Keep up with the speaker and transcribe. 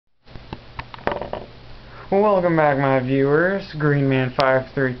Welcome back, my viewers.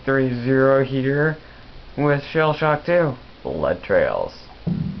 Greenman5330 here with Shell Shock 2. Blood Trails.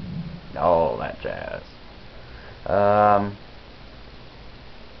 All that jazz.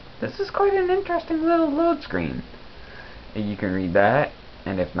 This is quite an interesting little load screen. You can read that,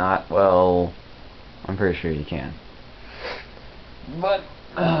 and if not, well, I'm pretty sure you can. But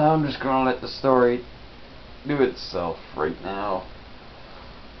I'm just gonna let the story do itself right now.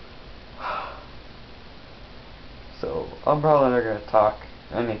 So, I'm probably not going to talk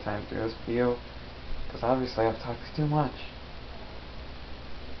anytime through this video, because obviously I've talked too much.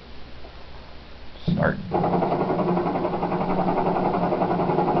 Start. They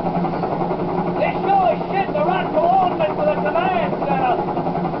sure as shit the right coordinates for the command center.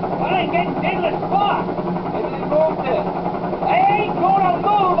 I ain't getting diddly spot. Maybe they moved it. They ain't gonna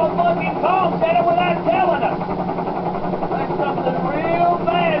move a fucking comm center without telling us. There's something real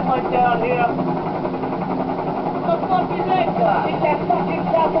bad went down here. What the fuck is that guy? It's that fucking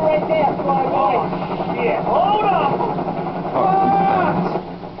chopper right there, Fly Boy. Oh, shit. Hold up!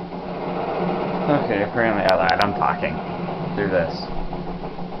 Okay, apparently I lied. I'm talking through this.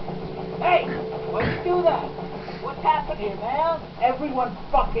 Hey! Why'd you do that? What happened here, man? Everyone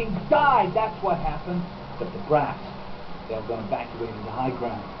fucking died, that's what happened. Except the brass. They were gonna evacuate to the high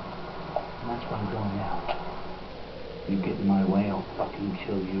ground. And that's where I'm going now. You get in my way, I'll fucking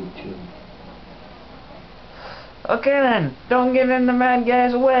kill you too. Okay then, don't get in the bad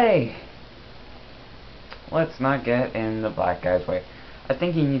guy's way. Let's not get in the black guy's way. I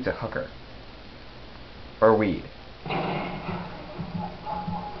think he needs a hooker. Or weed.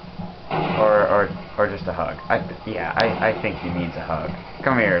 Or just a hug. I think he needs a hug.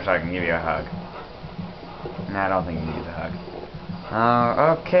 Come here so I can give you a hug. No, I don't think he needs a hug.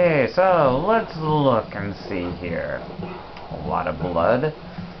 Okay, so let's look and see here. A lot of blood.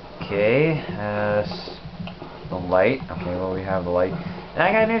 Okay, the light. Okay, well, we have the light. And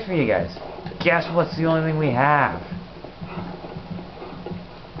I got news for you guys. Guess what's the only thing we have?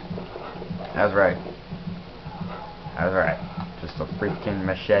 That's right. That's right. Just a freaking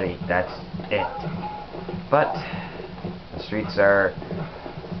machete. That's it. But the streets are...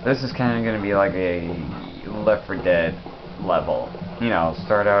 This is kind of going to be like a Left 4 Dead level. You know,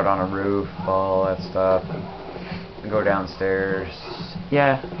 start out on a roof, all that stuff. Go downstairs.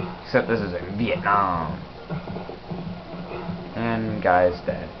 Yeah, except this is in Vietnam. And guy's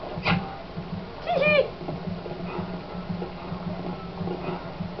dead.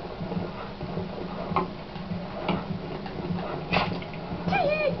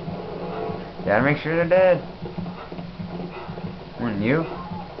 Gotta make sure they're dead. Wouldn't you?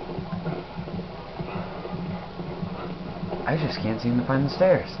 I just can't seem to find the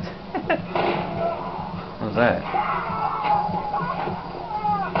stairs. What was that?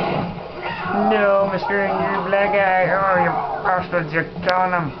 No, Mr. Angry Black Guy. Oh, you bastards, you're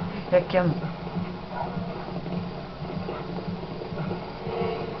killing him. Pick him.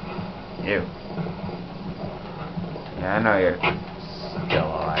 You. Yeah, I know you're still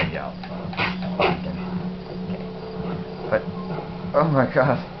alive, y'all. Okay. But, oh my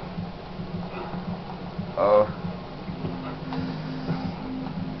god. Oh.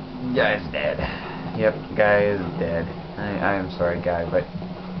 Guy's dead. Yep, guy is dead. I am sorry, guy, but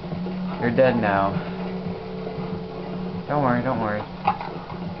you're dead now. Don't worry, don't worry.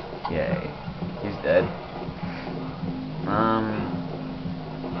 Yay. He's dead.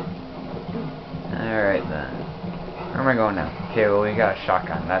 Alright then. Where am I going now? Okay, well, we got a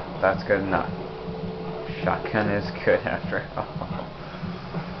shotgun. That's good enough. Shotgun is good after all.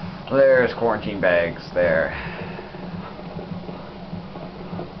 There's quarantine bags there.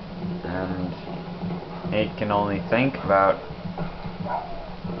 And Nate can only think about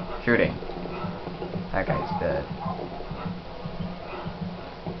shooting. That guy's dead.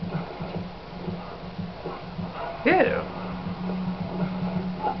 Ew.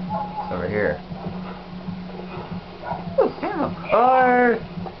 It's over here. Ooh, yeah. Or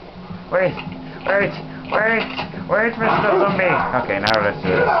wait, Mr. Zombie. Okay, now let's do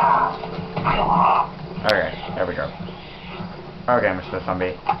this. Okay, there we go. Okay, Mr.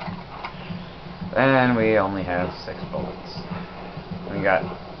 Zombie. And we only have 6 bullets. We got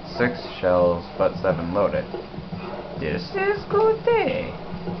 6 shells, but 7 loaded. This is good day.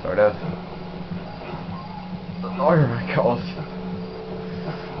 Sort of. Oh my god.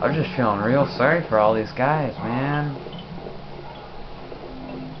 I'm just feeling real sorry for all these guys, man.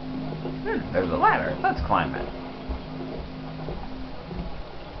 There's a ladder. Let's climb it.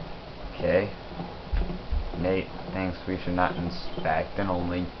 Okay. Nate thinks we should not inspect and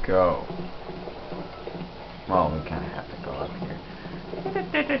only go. Well, we kind of have to go up here. I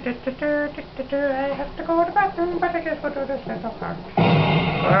have to go to the bathroom, but I guess we'll do this little part. Oh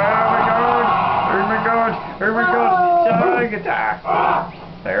my god! Oh my god! Oh my god! Sorry, guitar!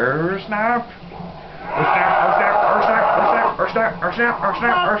 There, snap! Oh snap! Oh snap! Oh snap! Oh snap! Oh snap! Oh snap! Oh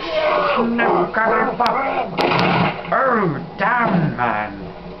snap! Oh snap! Oh damn, man!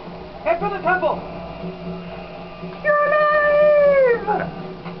 Head for the temple! You're alive!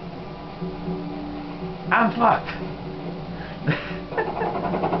 I'm fucked.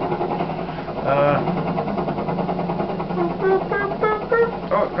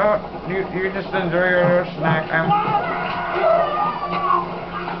 Oh no! You just enjoy your snack. Oh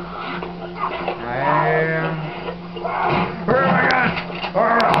my god!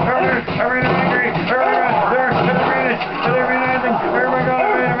 I made him angry! Oh my god! I didn't mean anything! Oh my god!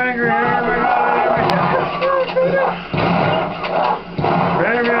 I made him angry! Oh my god!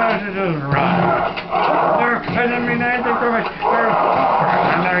 Maybe I should just run. No, I didn't mean anything to me!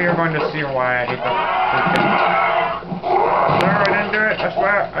 And now you're going to see why I hate the freaking... No, I didn't do it! I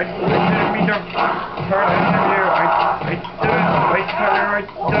swear! I didn't mean to hurt any of you! I didn't!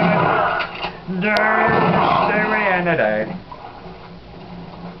 No, stay away, and I died.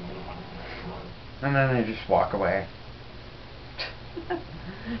 And then they just walk away.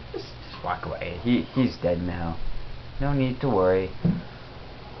 just walk away. He's dead now. No need to worry.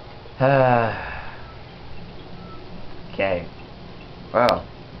 Okay. Well.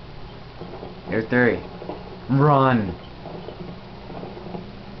 Year 3. Run!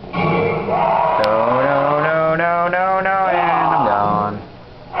 No, and I'm gone.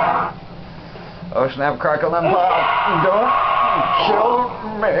 Oh snap, crackle and pop! Don't kill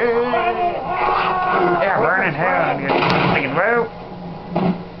me! Yeah, burn in hell, you freaking woo!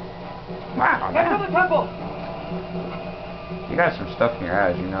 Wow, Head for the temple! you got some stuff in your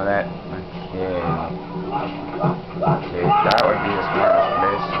eyes, you know that? Okay. Okay, that would be the smartest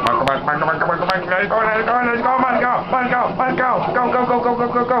place. Come on, let's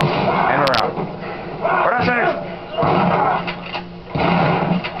go! And we're out. We're not safe!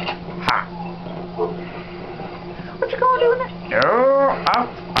 Ha! What you gonna do now? No! Up!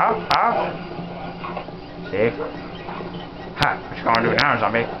 Safe. Ha! What you gonna do now,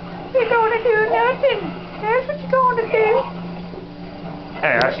 zombie? You're gonna do nothing! That's what you're gonna do!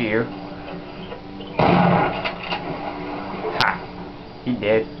 Hey, I see you. Ha! He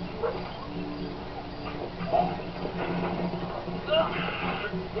did.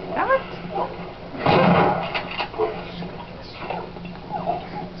 Damn it!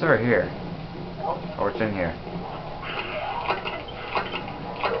 It's over here. Oh, it's in here.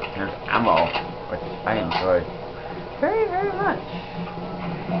 There's ammo, which I enjoy very, very much.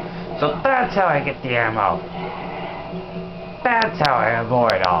 So that's how I get the ammo. That's how I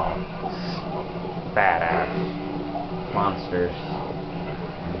avoid all badass monsters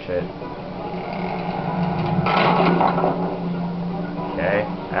and shit. Okay,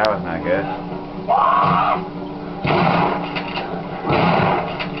 that was not good.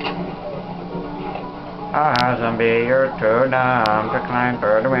 Ah, zombie, you're too dumb to climb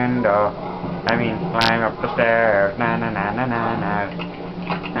through the window. I mean, climb up the stairs. Na na na na na na.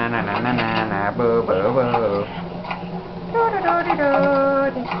 Na na na na na na. Boo boo boo. Do do do do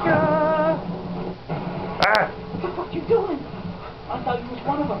do do. Ah! What the fuck you doing? I thought you was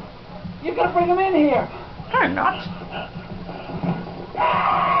one of them. You gotta bring him in here. I'm not.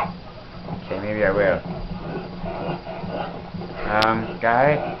 Okay, maybe I will.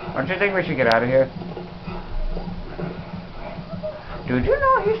 Guy, don't you think we should get out of here? Dude, you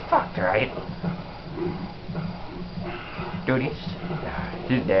know he's fucked, right? Dude,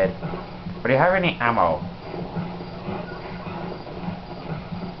 he's dead. But do you have any ammo?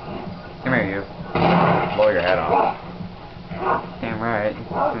 Come here, you. Blow your head off. Damn right.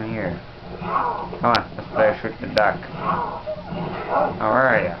 Come here. Come on, let's play shoot the duck. Oh, where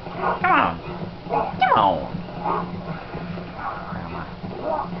are you? Come on. Come on.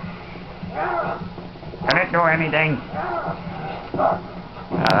 Can it do anything? Ah,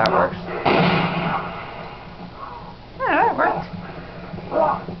 that works. Yeah, that worked.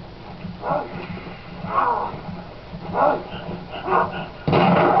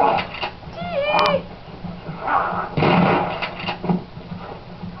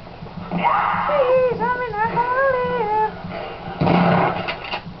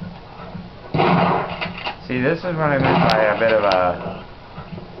 See, this is what I meant by a bit of a...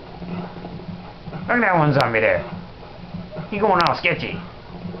 Look at that one zombie there. He going all sketchy.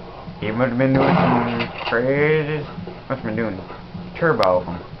 He must have been doing some crazy... Must have been doing Turbo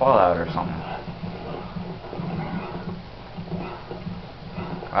from Fallout or something.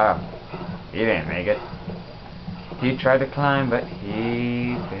 Wow. He didn't make it. He tried to climb, but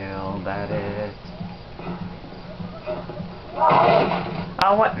he failed at it.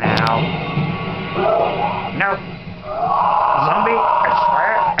 Oh, what now? No. Zombie, I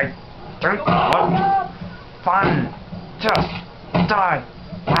swear, I don't want fun. Just die.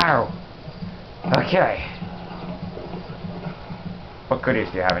 Wow. Okay. What goodies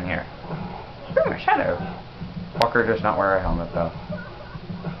do you have in here? Ooh, a shadow. Walker does not wear a helmet, though.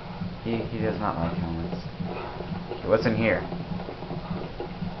 He does not like helmets. Okay, what's in here?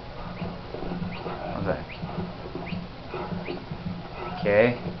 What's that?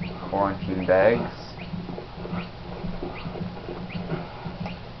 Okay. Quarantine bags.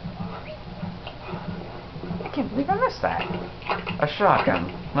 I can't believe I missed that. A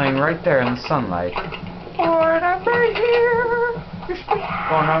shotgun laying right there in the sunlight. What up right here?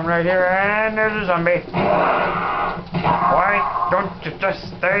 Going on right here, and there's a zombie. Why don't you just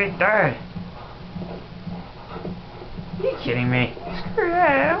stay dead? Are you kidding me? Screw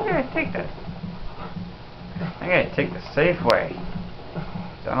that, I'm gonna take that. I'm gonna take the safe way.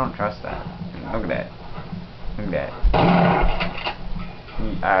 I don't trust that. Look at that. Look at that.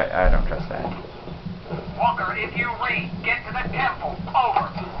 I don't trust that. Walker, if you read, get to the temple. Over.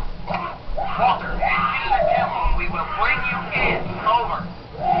 Walker, get to the temple. We will bring you in. Over.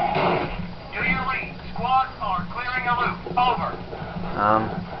 Do you read? Squads are clearing a route. Over.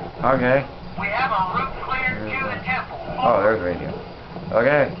 Okay. We have a route cleared to the temple. Over. Oh, there's radio.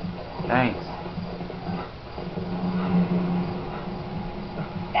 Okay. Thanks.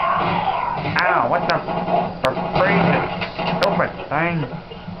 Ow, what the freaking stupid thing?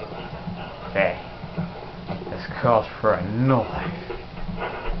 Okay. This calls for a no life.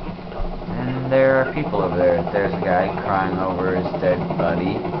 And there are people over there. There's a guy crying over his dead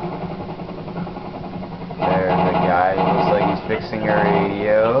buddy. There's a guy who looks like he's fixing a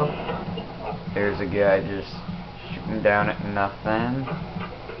radio. There's a guy just shooting down at nothing.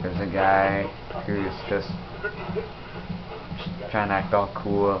 There's a guy who's just trying to act all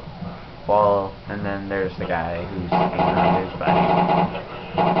cool. And then there's the guy who's aiming on his buddy.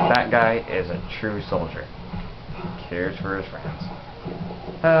 That guy is a true soldier. He cares for his friends.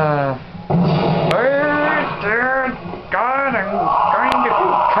 Dear God, I'm going to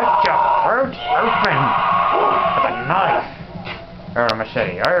cut your throat open with a knife. Or a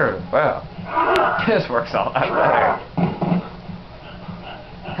machete. Oh, well. This works a lot better.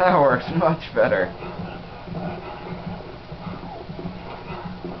 That works much better.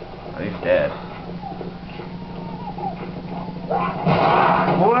 He's dead.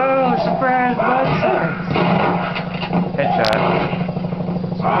 Whoa, surprise blood sex. Headshot.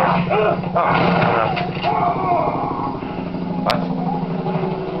 What?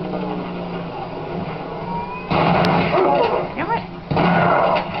 Damn it.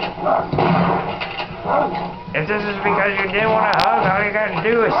 If this is because you didn't want to hug, all you gotta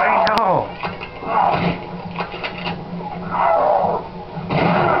do is say no.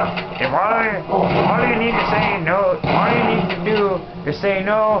 If all you need to say no, all you need to do is say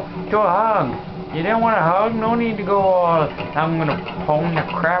no to a hug. You didn't want a hug? No need to go all, I'm gonna pwn the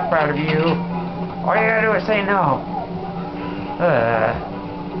crap out of you. All you gotta do is say no.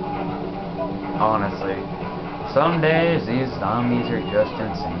 Honestly, some days these zombies are just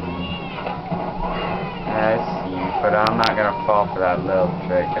insane. I see, but I'm not gonna fall for that little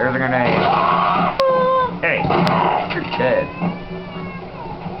trick. There's a grenade. Hey, you're dead.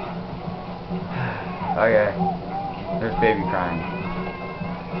 Okay. There's baby crying.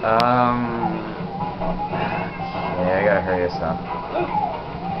 Yeah, I gotta hurry this up.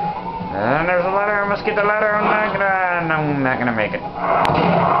 And there's a ladder. I must get the ladder. I'm not gonna make it.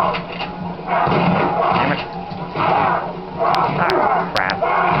 Damn it. Ah, crap.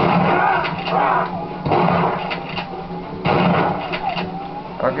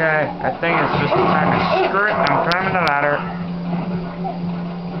 Okay, I think it's just time to screw it. I'm climbing the ladder.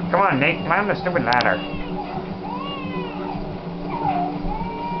 Come on, Nate, climb the stupid ladder.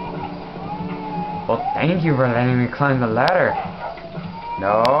 Well, thank you for letting me climb the ladder.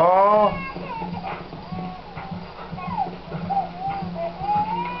 No.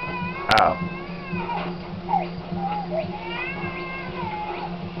 Oh.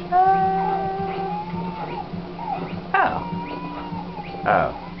 Oh.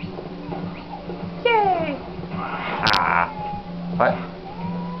 Oh. Yay. Ah. What?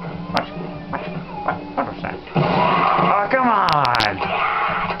 What was that? Oh, come on!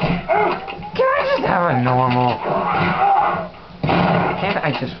 Can I just have a normal... Can't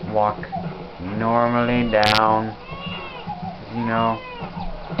I just walk normally down? You know?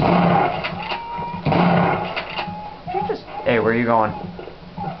 You just... Hey, where are you going?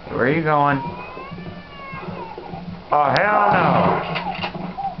 Where are you going? Oh, hell no!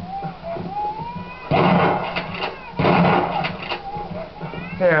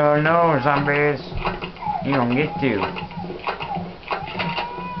 Hell no, zombies! You don't get to.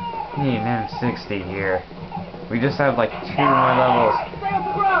 Need an M60 here. We just have like 2 more levels. Stay off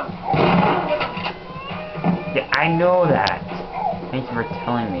the ground! Yeah, I know that. Thank you for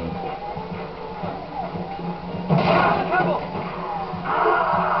telling me.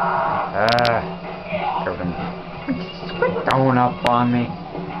 Urban. Quit throwing up on me.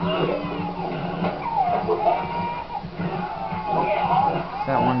 What's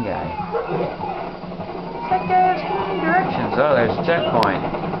that one guy? That guy's going directions. Oh, there's a checkpoint.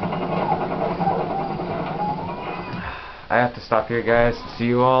 I have to stop here, guys. See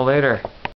you all later.